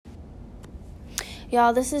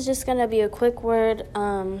Y'all, this is just going to be a quick word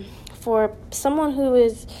for someone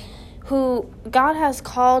who God has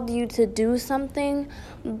called you to do something,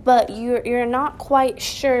 but you're not quite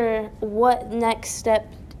sure what next step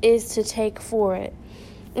is to take for it.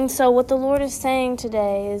 And so what the Lord is saying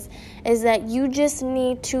today is that you just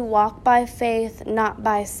need to walk by faith, not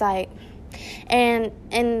by sight. And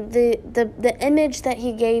the image that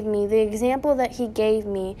he gave me, the example that he gave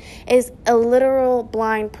me, is a literal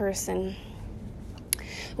blind person.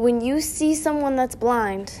 When you see someone that's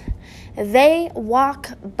blind, they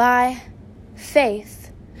walk by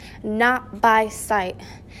faith, not by sight.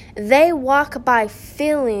 They walk by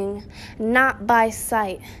feeling, not by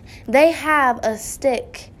sight. They have a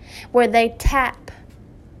stick where they tap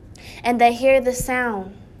and they hear the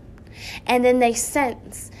sound, and then they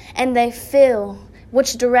sense and they feel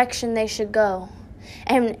which direction they should go.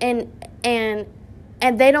 And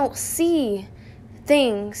they don't see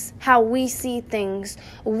things how we see things.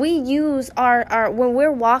 We use our when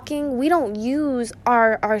we're walking, we don't use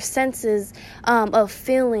our senses of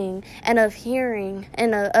feeling and of hearing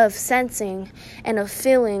and of sensing and of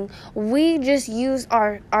feeling. We just use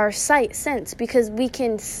our sight sense because we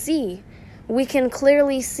can see. We can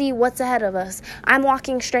clearly see what's ahead of us. I'm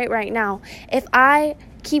walking straight right now. If I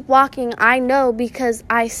keep walking, I know because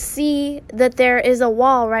I see that there is a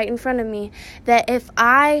wall right in front of me, that if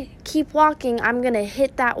I keep walking, I'm going to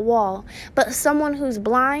hit that wall. But someone who's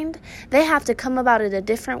blind, they have to come about it a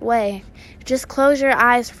different way. Just close your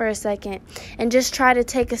eyes for a second and just try to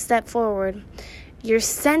take a step forward. Your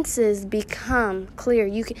senses become clear.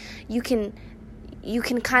 You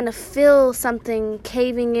can kind of feel something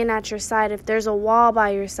caving in at your side. If there's a wall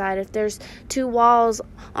by your side, if there's two walls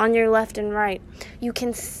on your left and right, you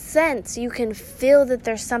can sense, you can feel that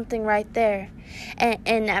there's something right there.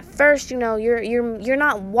 And at first, you're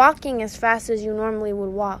not walking as fast as you normally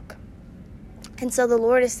would walk. And so the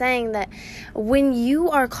Lord is saying that when you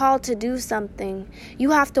are called to do something, you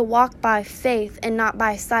have to walk by faith and not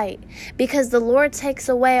by sight, because the Lord takes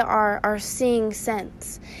away our seeing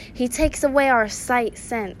sense. He takes away our sight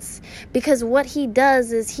sense, because what he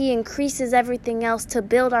does is he increases everything else to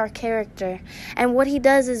build our character. And what he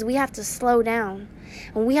does is we have to slow down,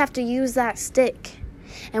 and we have to use that stick,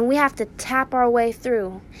 and we have to tap our way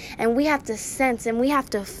through, and we have to sense, and we have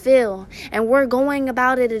to feel, and we're going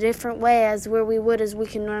about it a different way as we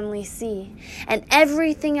can normally see. And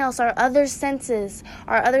everything else, our other senses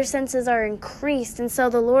are increased. And so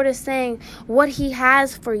the Lord is saying what he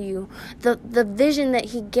has for you, the vision that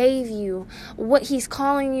he gave you, what he's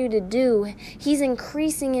calling you to do, he's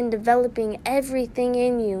increasing and developing everything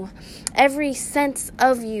in you, every sense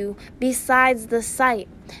of you besides the sight.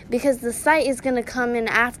 Because the sight is going to come in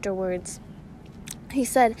afterwards. He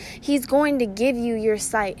said he's going to give you your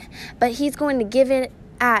sight, but he's going to give it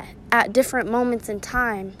at different moments and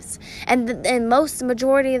times. And most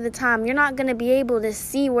majority of the time, you're not going to be able to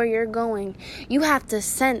see where you're going. You have to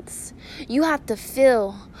sense. You have to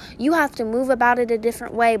feel. You have to move about it a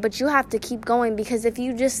different way, but you have to keep going, because if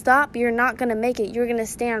you just stop, you're not going to make it. You're going to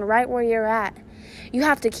stand right where you're at. You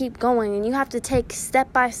have to keep going, and you have to take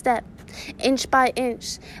step by step, inch by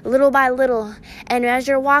inch, little by little. And as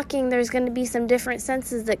you're walking, there's going to be some different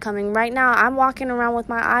senses that coming. Right now, I'm walking around with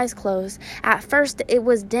my eyes closed. At first, it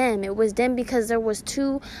was dim. It was dim because I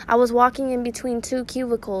was walking in between two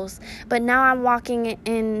cubicles. But now I'm walking,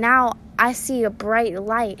 and now I see a bright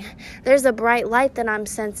light. There's a bright light that I'm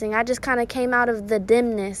sensing. I just kind of came out of the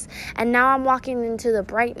dimness, and now I'm walking into the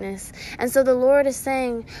brightness. And so the Lord is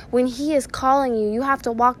saying, when he is calling you, you have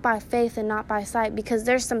to walk by faith and not by sight, because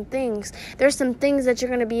there's some things that you're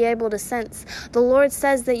going to be able to sense. The Lord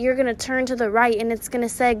says that you're going to turn to the right, and it's going to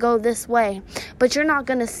say, go this way. But you're not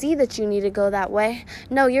going to see that you need to go that way.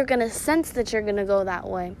 No, you're going to sense that you're going to go that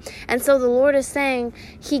way. And so the Lord is saying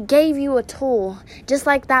he gave you a tool, just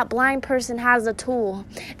like that blind person has a tool.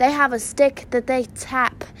 They have a stick that they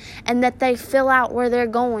tap and that they fill out where they're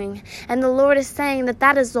going. And the Lord is saying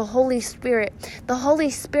that is the Holy Spirit. The Holy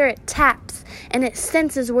Spirit taps and it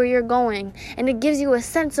senses where you're going, and it gives you a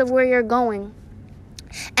sense of where you're going.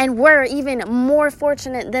 And we're even more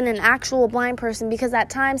fortunate than an actual blind person, because at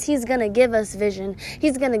times he's going to give us vision.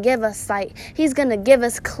 He's going to give us sight. He's going to give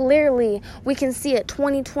us clearly. We can see a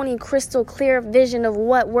 20/20 crystal clear vision of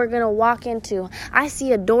what we're going to walk into. I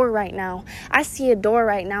see a door right now.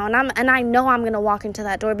 And I know I'm going to walk into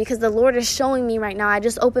that door, because the Lord is showing me right now. I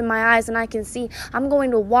just opened my eyes and I can see I'm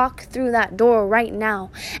going to walk through that door right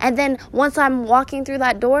now. And then once I'm walking through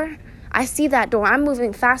that door, I see that door. I'm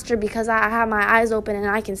moving faster because I have my eyes open and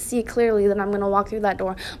I can see clearly that I'm going to walk through that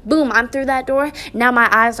door. Boom, I'm through that door. Now my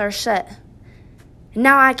eyes are shut.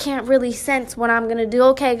 Now I can't really sense what I'm going to do.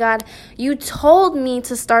 Okay, God, you told me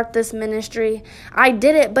to start this ministry. I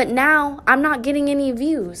did it, but now I'm not getting any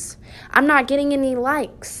views. I'm not getting any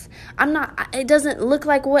likes. It doesn't look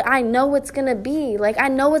like what I know it's going to be. Like, I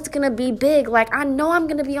know it's going to be big. Like, I know I'm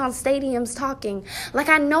going to be on stadiums talking. Like,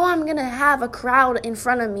 I know I'm going to have a crowd in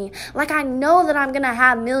front of me. Like, I know that I'm going to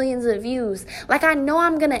have millions of views. Like, I know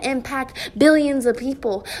I'm going to impact billions of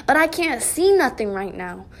people. But I can't see nothing right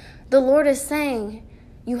now. The Lord is saying,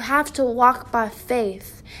 you have to walk by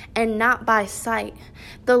faith and not by sight.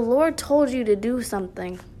 The Lord told you to do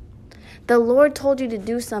something. The Lord told you to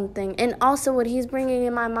do something. And also what he's bringing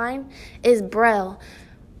in my mind is Braille.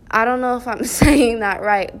 I don't know if I'm saying that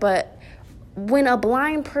right, but when a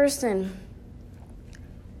blind person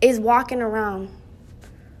is walking around,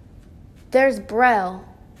 there's Braille.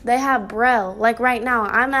 They have Braille. Like right now,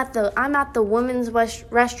 I'm at the women's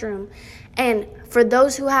restroom. And for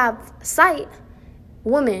those who have sight,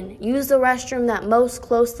 women, use the restroom that most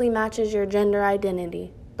closely matches your gender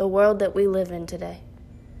identity, the world that we live in today.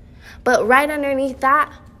 But right underneath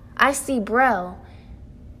that, I see Braille.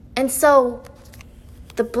 And so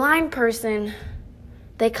the blind person,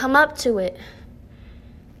 they come up to it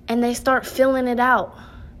and they start filling it out.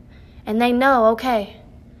 And they know, okay,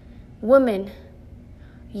 woman,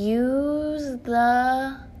 use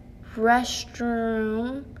the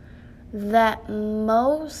restroom that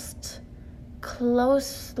most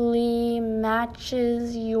closely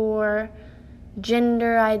matches your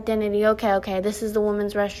gender identity. Okay, this is the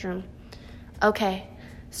woman's restroom. Okay,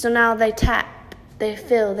 so now they tap, they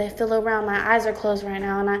fill around. My eyes are closed right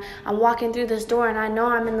now, and I'm walking through this door, and I know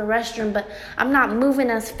I'm in the restroom, but I'm not moving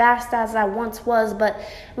as fast as I once was. But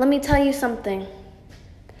let me tell you something.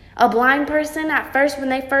 A blind person, at first, when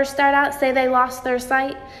they first start out, say they lost their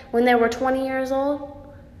sight when they were 20 years old,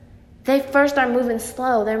 they first are moving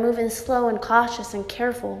slow. They're moving slow and cautious and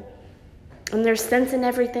careful. And they're sensing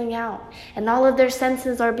everything out. And all of their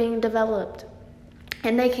senses are being developed.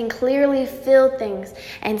 And they can clearly feel things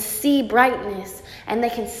and see brightness. And they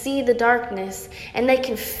can see the darkness. And they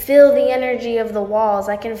can feel the energy of the walls.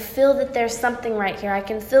 I can feel that there's something right here. I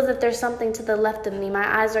can feel that there's something to the left of me.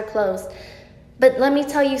 My eyes are closed. But let me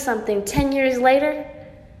tell you something. 10 years later,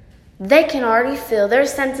 they can already feel. Their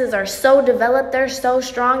senses are so developed, they're so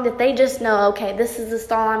strong that they just know, okay, this is the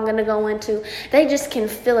stall I'm going to go into. They just can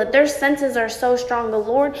feel it. Their senses are so strong. The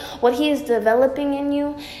Lord, what he is developing in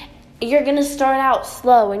you, you're going to start out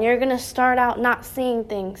slow, and you're going to start out not seeing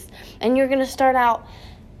things, and you're going to start out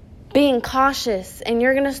being cautious, and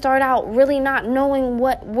you're going to start out really not knowing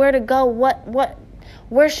where to go,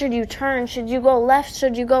 where should you turn? Should you go left?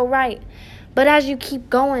 Should you go right? But as you keep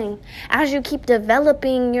going, as you keep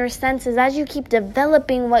developing your senses, as you keep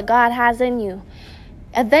developing what God has in you,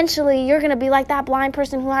 eventually you're going to be like that blind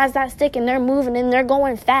person who has that stick, and they're moving and they're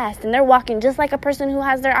going fast and they're walking just like a person who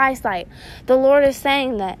has their eyesight. The Lord is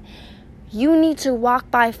saying that you need to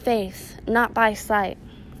walk by faith, not by sight.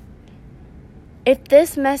 If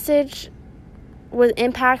this message was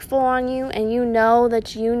impactful on you and you know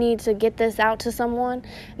that you need to get this out to someone,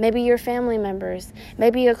 maybe your family members,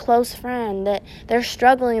 maybe a close friend, that they're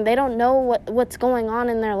struggling, they don't know what's going on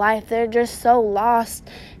in their life, they're just so lost,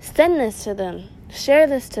 send this to them, share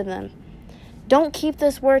this to them. Don't keep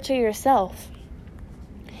this word to yourself,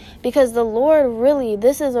 because the Lord really,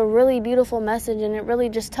 this is a really beautiful message, and it really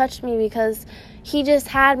just touched me because he just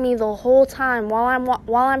had me the whole time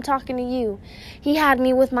while I'm talking to you. He had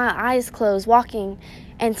me with my eyes closed, walking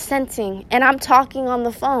and sensing, and I'm talking on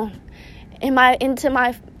the phone, into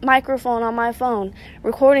my microphone on my phone,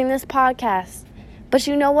 recording this podcast. But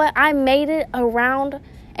you know what? I made it around,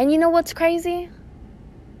 and you know what's crazy?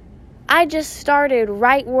 I just started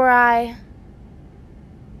right where I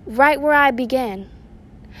began.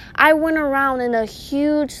 I went around in a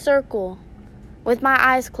huge circle with my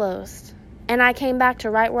eyes closed. And I came back to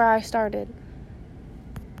right where I started.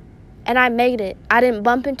 And I made it. I didn't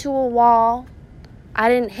bump into a wall. I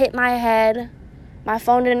didn't hit my head. My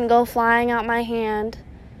phone didn't go flying out my hand.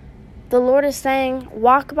 The Lord is saying,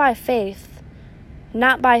 walk by faith,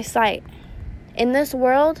 not by sight. In this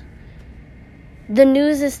world, the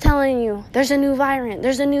news is telling you, there's a new variant,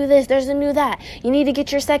 there's a new this, there's a new that. You need to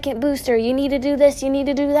get your second booster. You need to do this, you need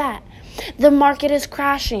to do that. The market is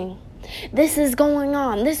crashing. This is going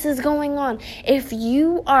on. This is going on. If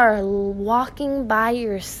you are walking by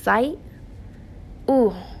your sight,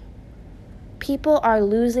 people are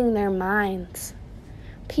losing their minds.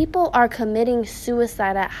 People are committing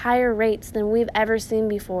suicide at higher rates than we've ever seen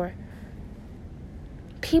before.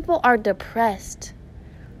 People are depressed.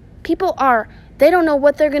 They don't know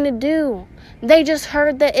what they're going to do. They just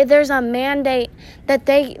heard that if there's a mandate that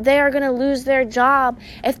they are going to lose their job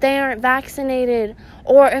if they aren't vaccinated,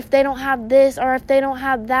 or if they don't have this, or if they don't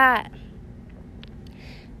have that.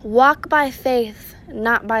 Walk by faith,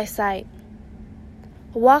 not by sight.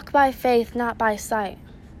 Walk by faith, not by sight.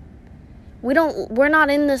 We're not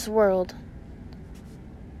in this world.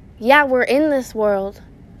 Yeah, we're in this world,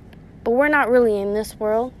 but we're not really in this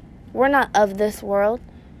world. We're not of this world.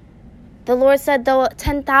 The Lord said, though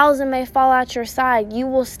 10,000 may fall at your side, you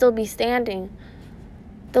will still be standing.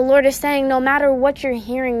 The Lord is saying, no matter what you're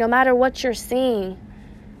hearing, no matter what you're seeing,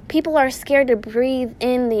 people are scared to breathe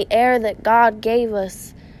in the air that God gave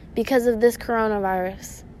us because of this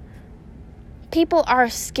coronavirus. People are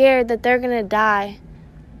scared that they're going to die.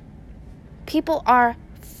 People are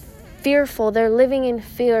fearful. They're living in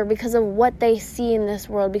fear because of what they see in this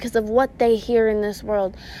world, because of what they hear in this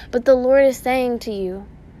world. But the Lord is saying to you,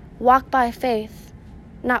 walk by faith,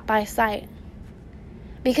 not by sight.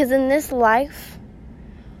 Because in this life,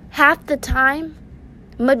 half the time,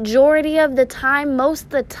 majority of the time, most of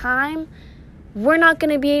the time, we're not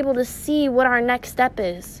going to be able to see what our next step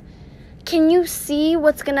is. Can you see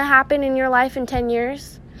what's going to happen in your life in 10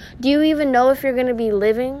 years? Do you even know if you're going to be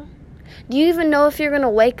living? Do you even know if you're going to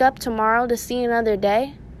wake up tomorrow to see another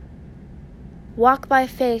day? Walk by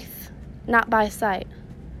faith, not by sight.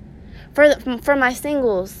 For my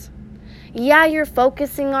singles, yeah, you're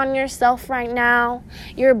focusing on yourself right now.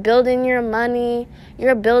 You're building your money.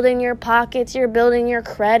 You're building your pockets. You're building your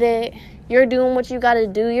credit. You're doing what you got to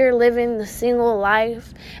do. You're living the single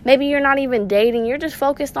life. Maybe you're not even dating. You're just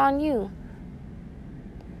focused on you.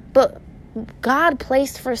 But God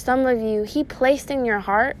placed for some of you, He placed in your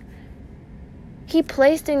heart. He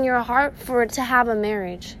placed in your heart to have a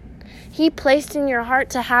marriage. He placed in your heart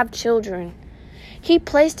to have children. He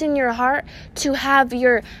placed in your heart to have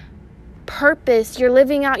your purpose. You're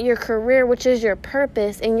living out your career, which is your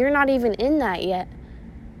purpose, and you're not even in that yet.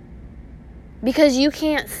 Because you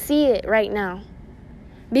can't see it right now.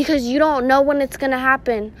 Because you don't know when it's going to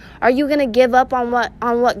happen. Are you going to give up on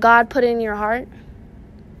what God put in your heart?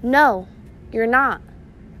 No, you're not.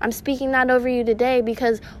 I'm speaking that over you today,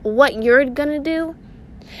 because what you're going to do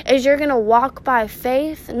is you're going to walk by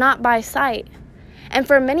faith, not by sight. And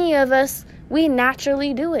for many of us, we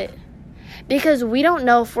naturally do it. Because we don't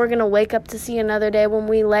know if we're going to wake up to see another day when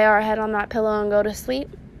we lay our head on that pillow and go to sleep.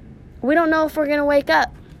 We don't know if we're going to wake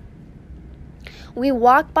up. We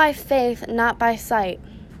walk by faith, not by sight.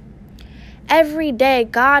 Every day,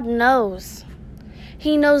 God knows.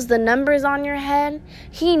 He knows the numbers on your head.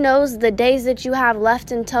 He knows the days that you have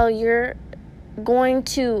left until you're going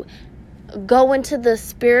to go into the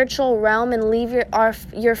spiritual realm and leave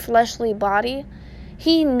your fleshly body.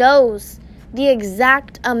 He knows the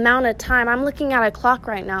exact amount of time. I'm looking at a clock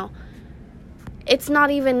right now. It's not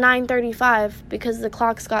even 9:35 because the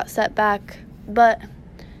clocks got set back. But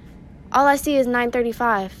all I see is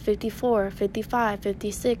 9:35, 54, 55,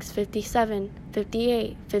 56, 57,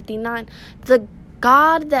 58, 59. The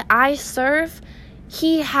God that I serve,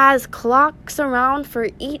 He has clocks around for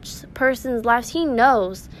each person's lives. He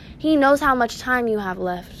knows. He knows how much time you have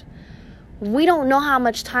left. We don't know how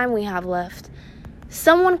much time we have left.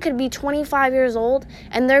 Someone could be 25 years old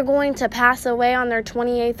and they're going to pass away on their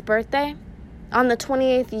 28th birthday, on the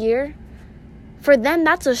 28th year. For them,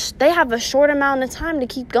 they have a short amount of time to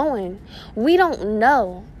keep going. We don't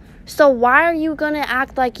know. So why are you going to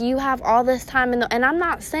act like you have all this time? And I'm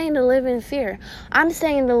not saying to live in fear. I'm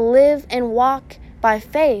saying to live and walk by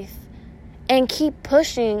faith and keep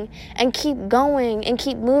pushing and keep going and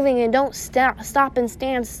keep moving, and don't stop and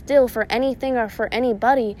stand still for anything or for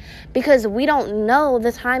anybody, because we don't know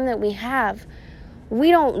the time that we have.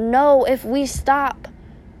 We don't know if we stop.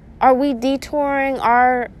 Are we detouring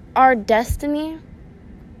our destiny?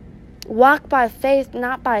 Walk by faith,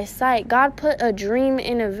 not by sight. God put a dream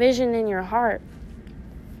and a vision in your heart.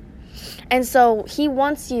 And so He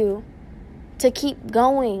wants you to keep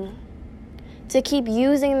going, to keep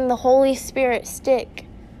using the Holy Spirit stick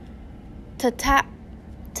to tap,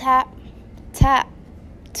 tap, tap,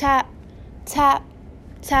 tap, tap,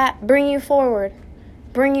 tap, bring you forward,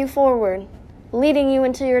 leading you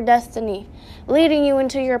into your destiny, leading you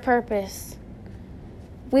into your purpose.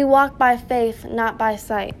 We walk by faith, not by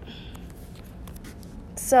sight.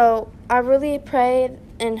 So I really prayed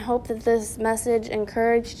and hope that this message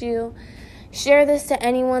encouraged you. Share this to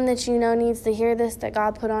anyone that you know needs to hear this, that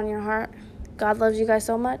God put on your heart. God loves you guys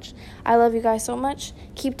so much. I love you guys so much.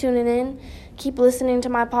 Keep tuning in. Keep listening to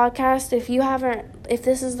my podcast. If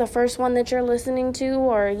this is the first one that you're listening to,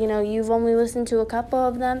 or, you've only listened to a couple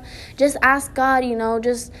of them, just ask God,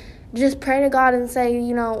 just pray to God and say,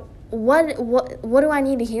 what do I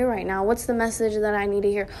need to hear right now? What's the message that I need to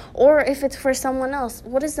hear? Or if it's for someone else,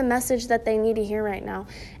 what is the message that they need to hear right now?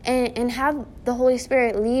 And have the Holy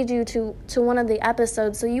Spirit lead you to one of the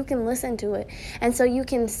episodes so you can listen to it and so you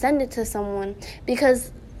can send it to someone,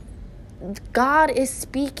 because God is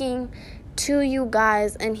speaking to you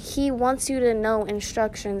guys, and he wants you to know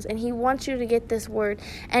instructions, and he wants you to get this word.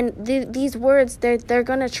 And these words, they're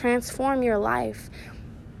going to transform your life.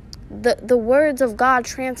 The words of God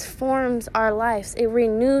transforms our lives. It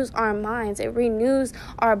renews our minds. It renews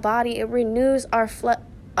our body. It renews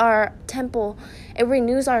our temple. It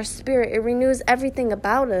renews our spirit. It renews everything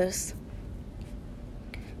about us.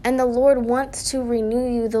 And the Lord wants to renew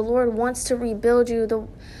you. The Lord wants to rebuild you.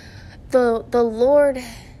 The Lord,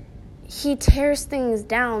 he tears things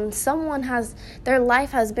down. Their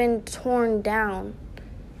life has been torn down.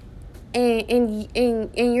 And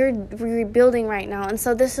you're rebuilding right now. And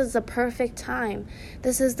so this is the perfect time.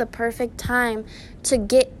 This is the perfect time to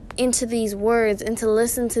get into these words and to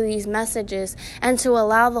listen to these messages and to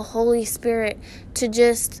allow the Holy Spirit to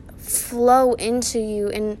just flow into you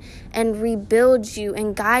and rebuild you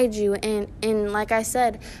and guide you. And like I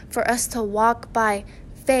said, for us to walk by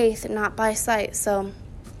faith, not by sight. So,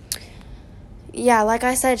 yeah, like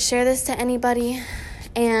I said, share this to anybody.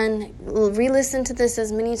 And re-listen to this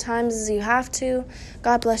as many times as you have to.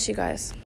 God bless you guys.